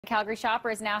Calgary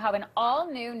shoppers now have an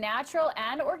all-new natural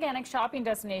and organic shopping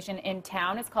destination in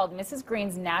town. It's called Mrs.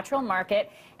 Green's Natural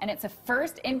Market, and it's a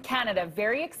first in Canada.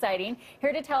 Very exciting.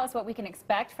 Here to tell us what we can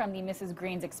expect from the Mrs.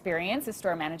 Green's experience is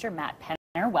store manager Matt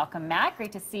Penner. Welcome, Matt.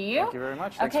 Great to see you. Thank you very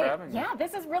much. Thanks for having me. Yeah,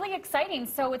 this is really exciting.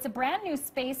 So it's a brand new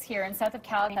space here in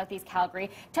Southeast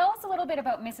Calgary. Tell us a little bit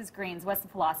about Mrs. Green's. What's the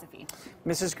philosophy?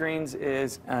 Mrs. Green's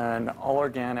is an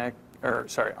all-organic,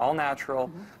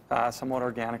 all-natural, somewhat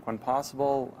organic when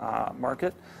possible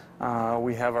market.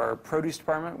 We have our produce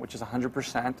department, which is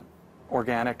 100%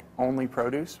 organic, only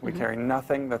produce. We carry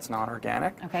nothing that's not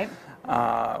organic. Okay.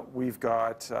 We've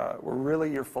got, we're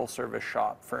really your full-service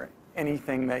shop for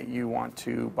anything that you want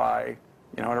to buy,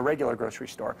 you know, at a regular grocery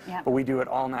store. Yeah. But we do it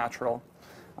all natural.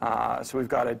 So we've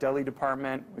got a deli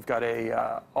department. We've got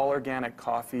a all-organic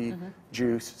coffee,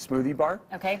 juice, smoothie bar.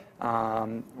 Okay.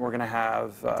 We're going to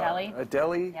have a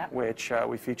deli, Yep. which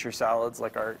we feature salads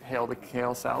like our Hail to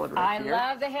Kale salad right here. I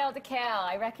love the Hail to Kale.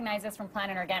 I recognize this from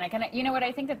Planet Organic. And you know what?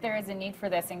 I think that there is a need for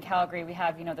this in Calgary. We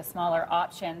have, you know, the smaller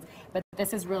options, but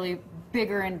this is really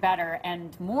bigger and better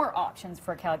and more options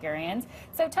for Calgarians.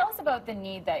 So tell us about the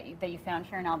need that you found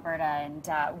here in Alberta and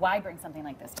why bring something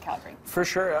like this to Calgary? For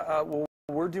sure. Well,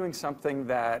 we're doing something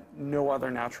that no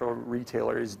other natural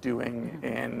retailer is doing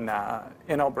in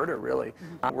Alberta, really.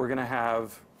 We're going to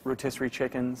have rotisserie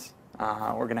chickens.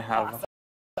 We're going to have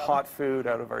hot food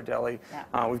out of our deli.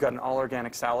 Yeah. We've got an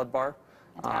all-organic salad bar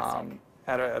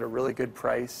at a really good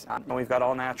price. And we've got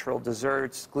all-natural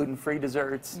desserts, gluten-free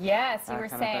desserts. Yes, you were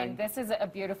saying this is a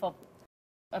beautiful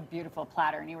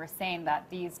platter, and you were saying that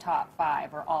these top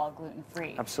 5 are all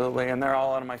gluten-free. Absolutely, and they're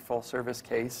all out of my full-service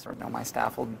case. You know, my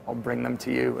staff will bring them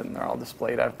to you, and they're all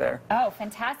displayed out there. Oh,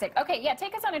 fantastic. Okay, yeah,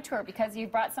 take us on a tour, because you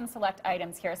brought some select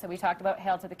items here. So we talked about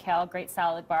Hail to the Kale, great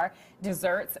salad bar,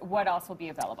 desserts. What else will be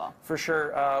available? For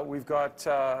sure, we've got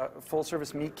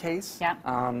full-service meat case,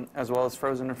 as well as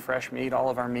frozen and fresh meat. All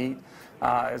of our meat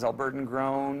is Albertan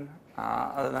grown,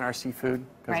 other than our seafood,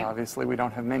 because obviously we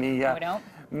don't have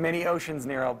many oceans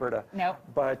near Alberta. Nope.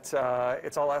 But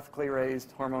it's all ethically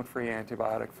raised, hormone-free,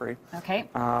 antibiotic-free. Okay.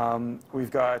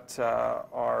 We've got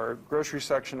our grocery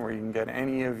section where you can get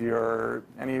any of your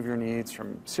needs,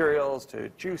 from cereals to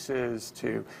juices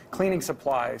to cleaning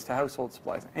supplies to household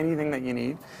supplies, anything that you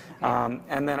need.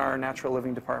 And then our natural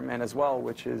living department as well,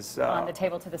 which is on the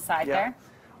table to the side there.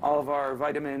 All of our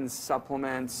vitamins,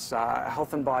 supplements,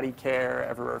 health and body care,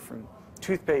 everywhere from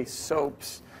toothpaste,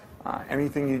 soaps,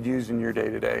 anything you'd use in your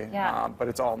day-to-day, but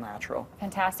it's all natural.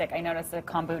 Fantastic. I noticed the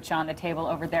kombucha on the table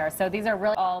over there. So these are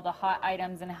really all the hot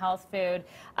items and health food,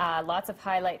 lots of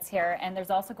highlights here, and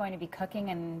there's also going to be cooking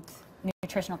and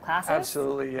nutritional classes?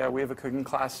 Absolutely, yeah. We have a cooking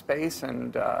class space,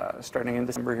 and starting in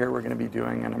December here, we're going to be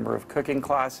doing a number of cooking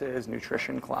classes,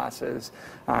 nutrition classes.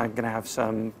 Going to have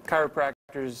some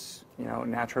chiropractors, you know,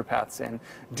 naturopaths in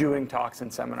doing talks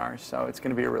and seminars, so it's going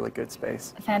to be a really good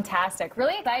space. Fantastic.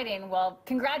 Really exciting. Well,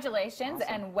 congratulations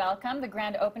and welcome. The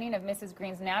grand opening of Mrs.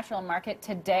 Green's Natural Market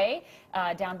today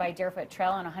down by Deerfoot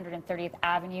Trail on 130th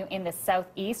Avenue in the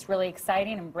southeast. Really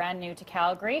exciting and brand new to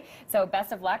Calgary. So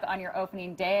best of luck on your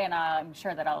opening day, and I'm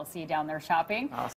sure that I'll see you down there shopping. Awesome.